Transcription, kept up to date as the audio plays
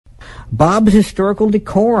Bob's historical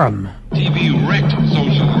decorum. TV wrecked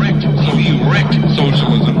socialism. TV wrecked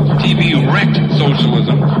socialism. TV wrecked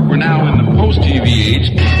socialism. We're now in the post-TV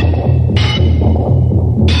age.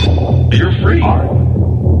 You're free.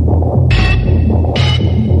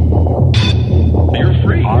 You're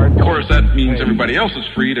free. Of course, that means everybody else is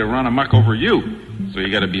free to run amok over you. So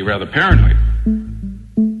you got to be rather paranoid.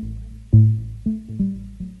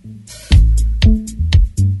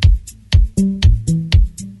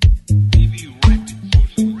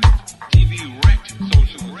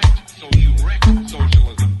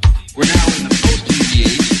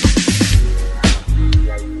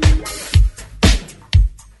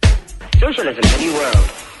 Socialism, the new world.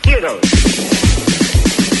 Here goes.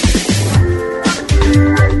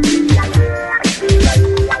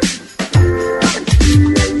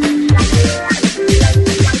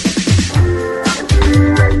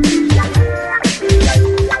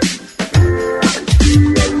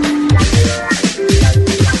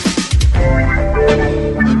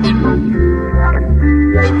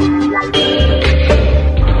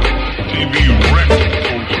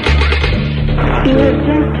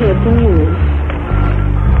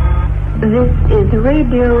 This is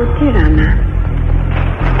Radio Tirana.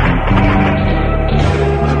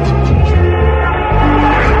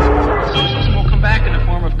 Socialism will come back in the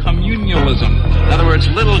form of communalism. In other words,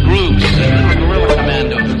 little groups, little guerrilla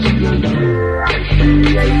commandos.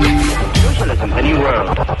 Socialism, the new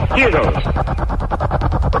world. Here goes.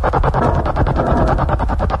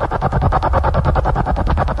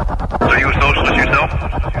 Are you a socialist yourself?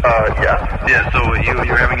 Yeah. Yeah, so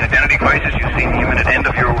you're having an identity crisis? You see the imminent end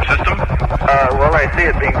of your system? Well, I see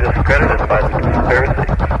it being discredited by the conspiracy.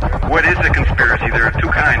 What is a conspiracy? There are two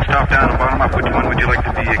kinds, top-down and bottom-up. Which one would you like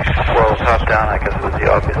to be? Well, top-down, I guess, was the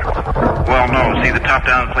obvious one. Well, no. See, the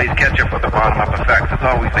top-down plays catch-up with the bottom-up effects. It's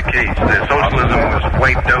always the case. The socialism was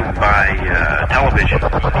wiped out by television.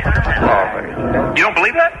 You don't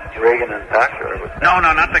believe that? Reagan and Thatcher. No,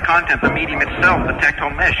 not the content, the medium itself, the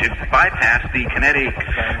tectile mesh. It bypassed the kinetic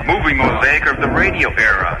moving mosaic of the radio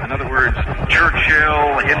era. In other words,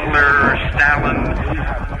 Churchill, Hitler, Stalin,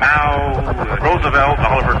 Mao, Roosevelt,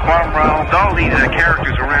 Oliver Cromwell, all these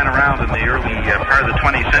characters who ran around in the early part of the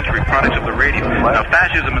 20th century, products of the radio. Now,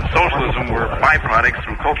 fascism and socialism were byproducts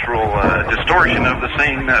through cultural distortion of the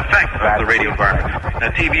same effect of the radio environment.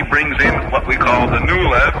 Now, TV brings in what we call the new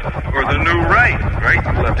left or the new right, right?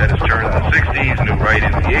 The left had its turn in the 60s, new right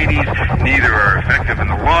in the 80s. Neither are effective in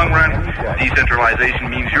the long run. Decentralization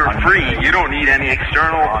means you're free. You don't need any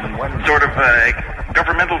external sort of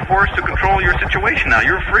governmental force to control your situation now.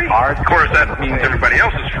 You're free. Of course, that means everybody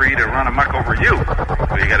else is free to run amok over you.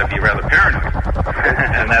 So you got to be rather paranoid.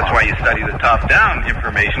 And that's why you study the top-down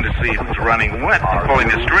information to see who's running what and pulling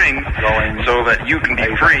the strings so that you can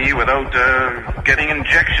be free without getting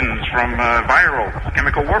injections from viral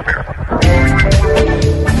chemical warfare. Of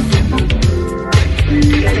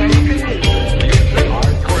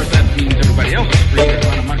course, that means everybody else is free to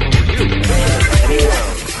run amok over you.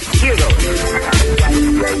 Here goes.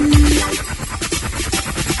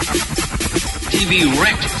 TV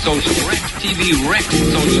wrecked social wrecked. TV wrecked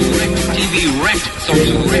social wrecked. TV wrecked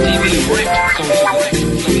social wrecked. TV wrecked social wrecked.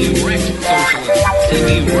 TV wrecked socialism. TV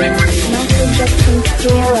wrecked. Michael Jackson's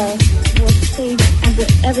Thriller was played and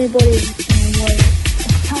everybody was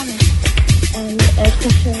astonished and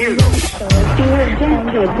especially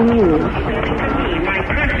Emergency news.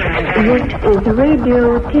 This is Radio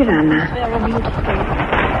Tirana.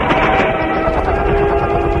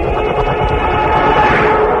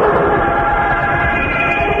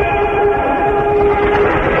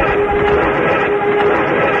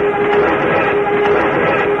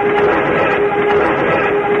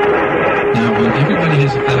 Everybody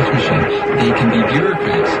has a fax machine. They can be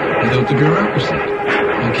bureaucrats without the bureaucracy.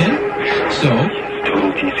 Okay? So...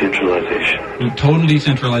 Total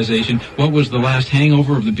decentralization. What was the last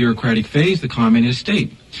hangover of the bureaucratic phase? The communist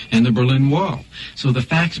state and the Berlin Wall. So the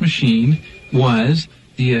fax machine was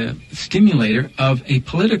the stimulator of a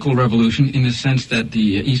political revolution in the sense that the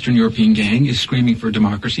Eastern European gang is screaming for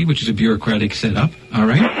democracy, which is a bureaucratic setup, all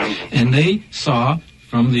right? And they saw,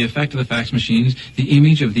 from the effect of the fax machines, the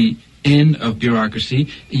image of the end of bureaucracy,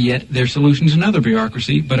 yet their solution is another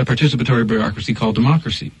bureaucracy, but a participatory bureaucracy called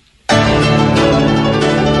democracy.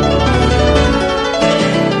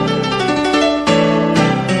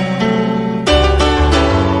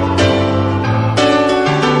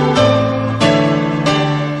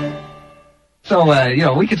 So,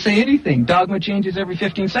 we could say anything. Dogma changes every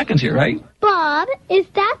 15 seconds here, right? Bob, is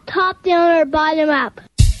that top down or bottom up?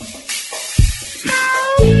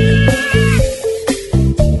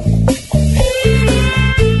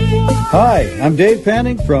 Hi, I'm Dave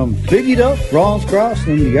Panning from Biggie Duff, Rawls Cross,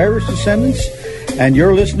 and the Irish Descendants, and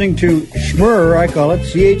you're listening to Schmurr, I call it,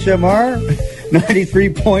 CHMR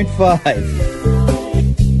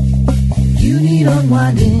 93.5. You need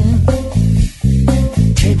unwinding.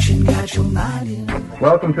 Tension got your mind in.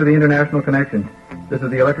 Welcome to the International Connection. This is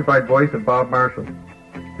the electrified voice of Bob Marshall.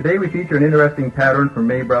 Today we feature an interesting pattern from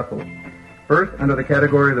May Brussels. First, under the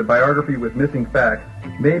category of the biography with missing facts,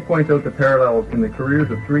 May points out the parallels in the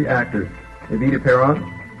careers of three actors, Evita Peron,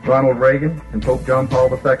 Ronald Reagan, and Pope John Paul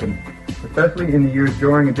II, especially in the years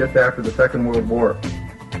during and just after the Second World War.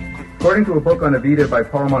 According to a book on Evita by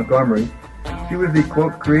Paul Montgomery, she was the,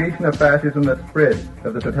 quote, creation of fascism that spread,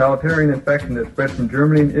 of the totalitarian infection that spread from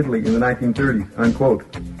Germany and Italy in the 1930s, unquote.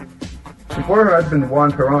 Before her husband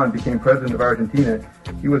Juan Perón became president of Argentina,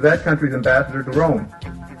 he was that country's ambassador to Rome.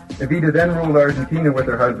 Evita then ruled Argentina with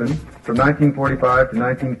her husband from 1945 to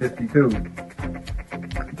 1952.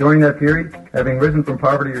 During that period, having risen from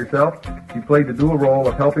poverty herself, she played the dual role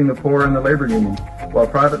of helping the poor and the labor unions, while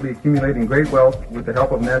privately accumulating great wealth with the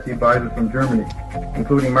help of Nazi advisors from Germany,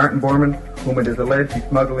 including Martin Bormann, whom it is alleged she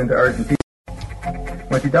smuggled into Argentina.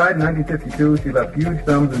 When she died in 1952, she left huge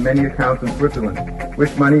sums in many accounts in Switzerland,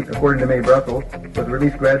 which money, according to May Brussels, was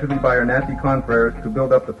released gradually by her Nazi confreres to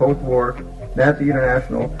build up the post-war Nazi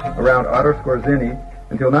International around Otto Skorzeny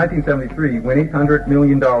until 1973, when $800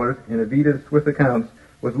 million in Evita's Swiss accounts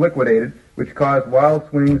was liquidated, which caused wild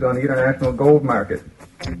swings on the international gold market.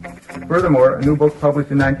 Furthermore, a new book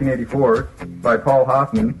published in 1984 by Paul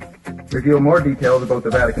Hoffman revealed more details about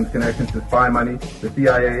the Vatican's connections to spy money, the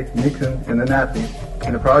CIA, Nixon, and the Nazis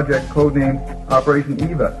in a project codenamed Operation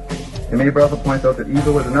Eva. And May Brussels points out that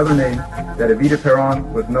Eva was another name that Evita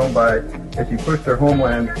Peron was known by as she pushed her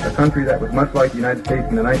homeland, a country that was much like the United States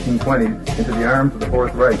in the 1920s, into the arms of the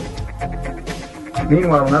Fourth Reich.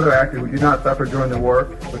 Meanwhile, another actor who did not suffer during the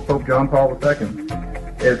war was Pope John Paul II.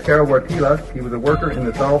 As Karol Wojtyla, he was a worker in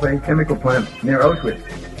the Solvay chemical plant near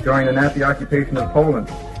Auschwitz during the Nazi occupation of Poland.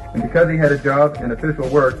 And because he had a job and official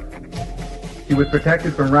work, he was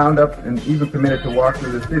protected from roundups and even permitted to walk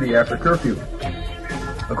through the city after curfew.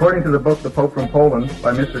 According to the book The Pope from Poland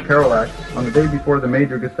by Mr. Karolak, on the day before the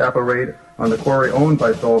major Gestapo raid on the quarry owned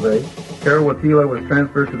by Solvay, Karol Wojtyla was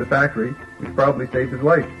transferred to the factory, which probably saved his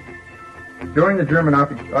life. During the German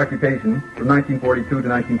occupation from 1942 to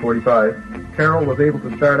 1945, Karol was able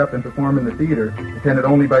to start up and perform in the theater, attended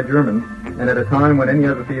only by Germans, and at a time when any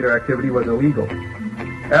other theater activity was illegal.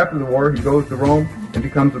 After the war, he goes to Rome and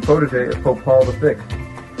becomes the protege of Pope Paul VI,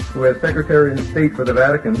 who, as Secretary of State for the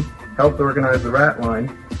Vatican, helped organize the Rat Line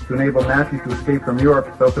to enable Nazis to escape from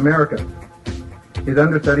Europe to South America. His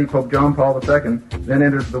understudy, Pope John Paul II, then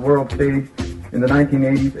enters the world stage in the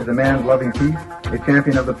 1980s as a man loving peace, a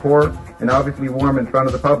champion of the poor, and obviously warm in front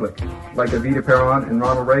of the public, like Evita Peron and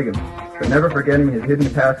Ronald Reagan, but never forgetting his hidden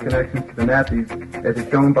past connections to the Nazis, as is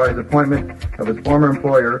shown by his appointment of his former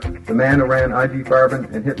employer, the man who ran I.G.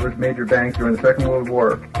 Farben and Hitler's major bank during the Second World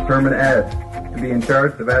War, Hermann Adz, to be in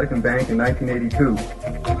charge of the Vatican Bank in 1982.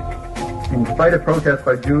 In spite of protests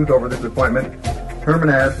by Jews over this appointment, Hermann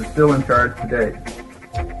Adz is still in charge today.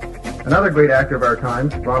 Another great actor of our time,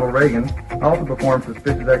 Ronald Reagan, also performed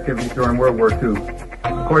suspicious activities during World War II.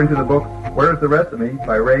 According to the book Where's the Rest of Me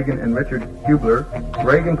by Reagan and Richard Hubler,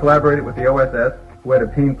 Reagan collaborated with the OSS, who had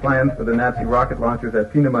obtained plans for the Nazi rocket launchers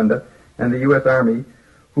at Peenemünde, and the U.S. Army,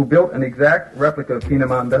 who built an exact replica of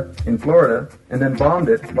Peenemünde in Florida and then bombed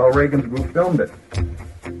it while Reagan's group filmed it.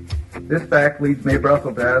 This fact leads May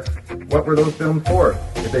Brussels to ask, what were those films for,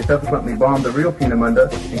 if they subsequently bombed the real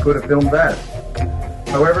Peenemünde and could have filmed that?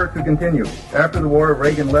 However, to continue, after the war,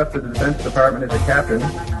 Reagan left the Defense Department as a captain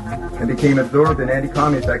and became absorbed in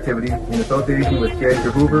anti-communist activities in association with J.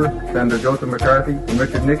 Edgar Hoover, Senator Joseph McCarthy, and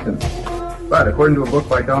Richard Nixon. But according to a book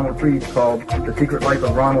by Donald Freed called The Secret Life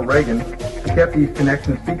of Ronald Reagan, he kept these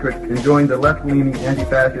connections secret and joined the left-leaning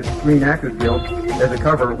anti-fascist Screen Actors Guild as a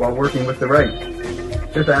cover while working with the Reich.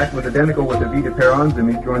 This act was identical with Evita Peron's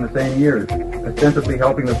image during the same years, ostensibly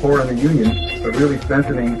helping the poor and the Union, but really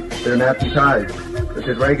strengthening their Nazi ties, such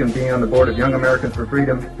as Reagan being on the board of Young Americans for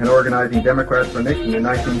Freedom and organizing Democrats for Nixon in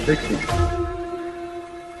 1960.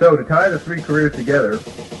 So, to tie the three careers together,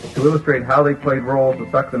 to illustrate how they played roles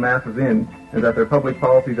to suck the masses in, and that their public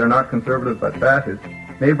policies are not conservative but fascist,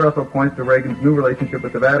 May Brussels points to Reagan's new relationship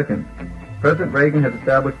with the Vatican. President Reagan has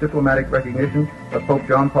established diplomatic recognition of Pope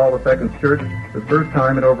John Paul II's church for the first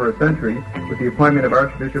time in over a century with the appointment of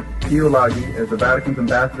Archbishop Pio Laghi as the Vatican's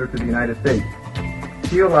ambassador to the United States.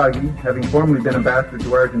 Pio Laghi, having formerly been ambassador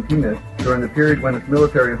to Argentina during the period when its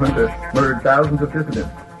military junta murdered thousands of dissidents.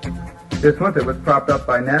 This junta was propped up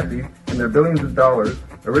by Nazis and their billions of dollars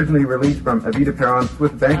originally released from Evita Peron's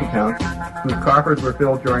Swiss bank accounts, whose coffers were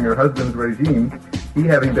filled during her husband's regime, he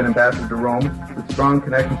having been ambassador to Rome with strong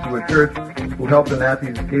connections to a church who helped the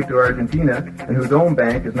Nazis escape to Argentina and whose own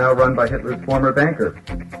bank is now run by Hitler's former banker.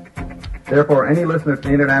 Therefore, any listener to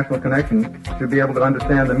the International Connection should be able to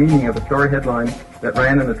understand the meaning of the story headline that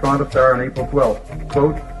ran in the Toronto Star on April 12th.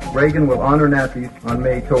 Quote, Reagan will honor Nazis on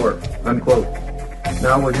May tour, unquote.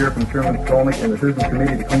 Now we'll hear from Sherman Skolnick and the Citizens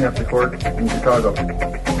Committee to Clean Up the Court in Chicago.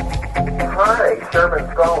 Hi, Sherman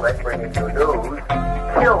Skolnick bringing you news.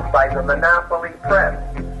 Killed by the monopoly press.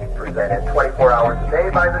 Presented 24 hours a day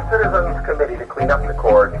by the Citizens Committee to Clean Up the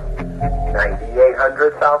Court.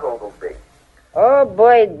 9800 South Oglesby. Oh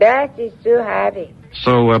boy, that is too heavy.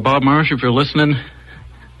 So, Bob Marsh, if you're listening,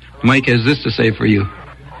 Mike has this to say for you.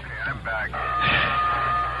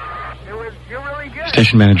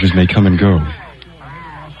 Station managers may come and go,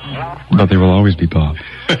 but they will always be Bob.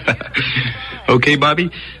 Okay,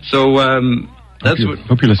 Bobby. So, Hope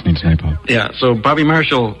you're listening tonight, Bob. Yeah, so, Bobby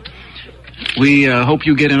Marshall, we hope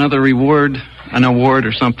you get an award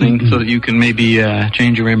or something, so that you can maybe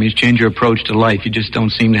change your image, change your approach to life. You just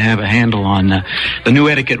don't seem to have a handle on the new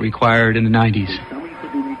etiquette required in the 90s.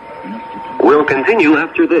 We'll continue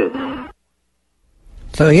after this.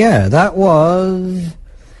 So yeah, that was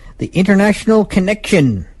the International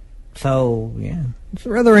Connection. So yeah, it's a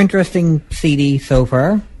rather interesting CD so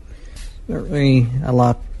far. Certainly a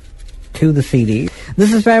lot to the CD.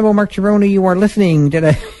 This is Fabo Marchironi. You are listening to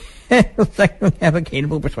the second advocated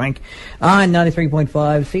Uberswank on 93.5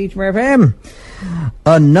 CHMR FM.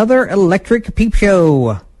 Another electric peep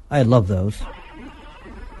show. I love those.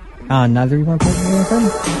 On 93.5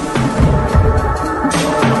 FM.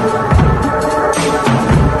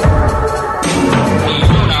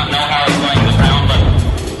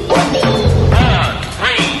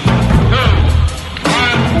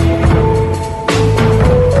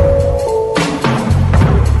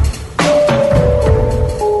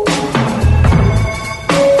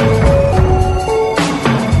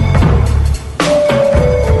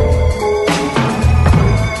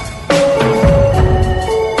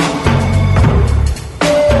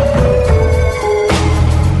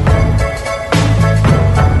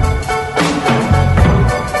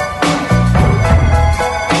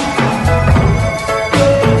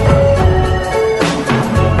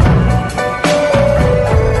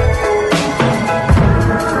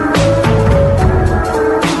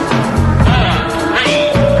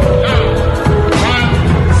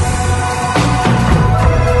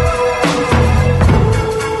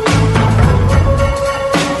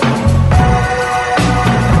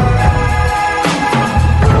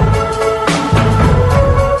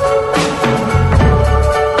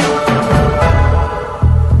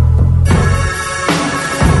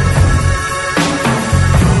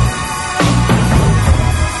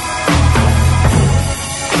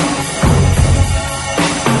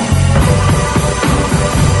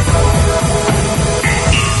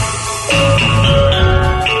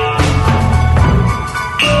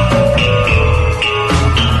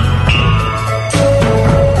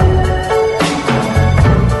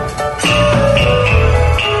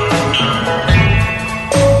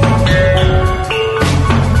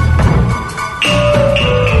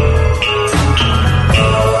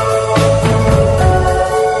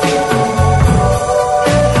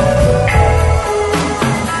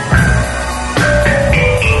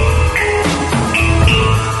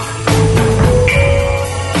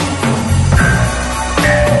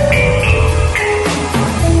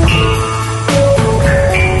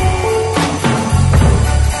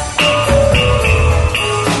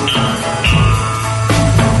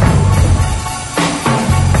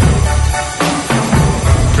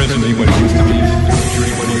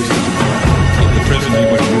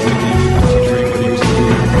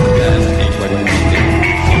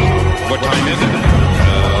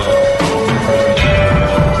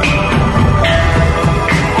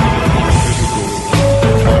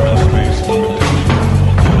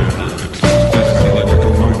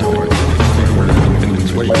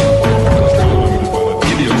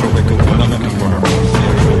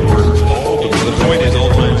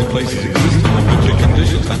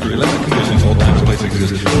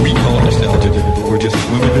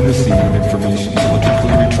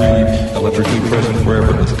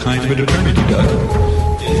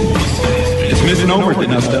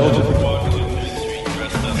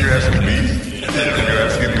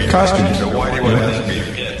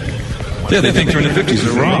 Yeah, they think during the 50s.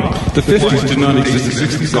 They're wrong. The 50s did not exist. The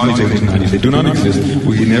 60s, 70s, 80s, 90s, they do not exist.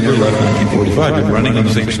 We never left 1945. We're running on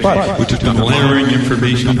the same spot. We took on layering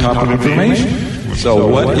information on top of information. So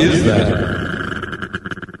what is that?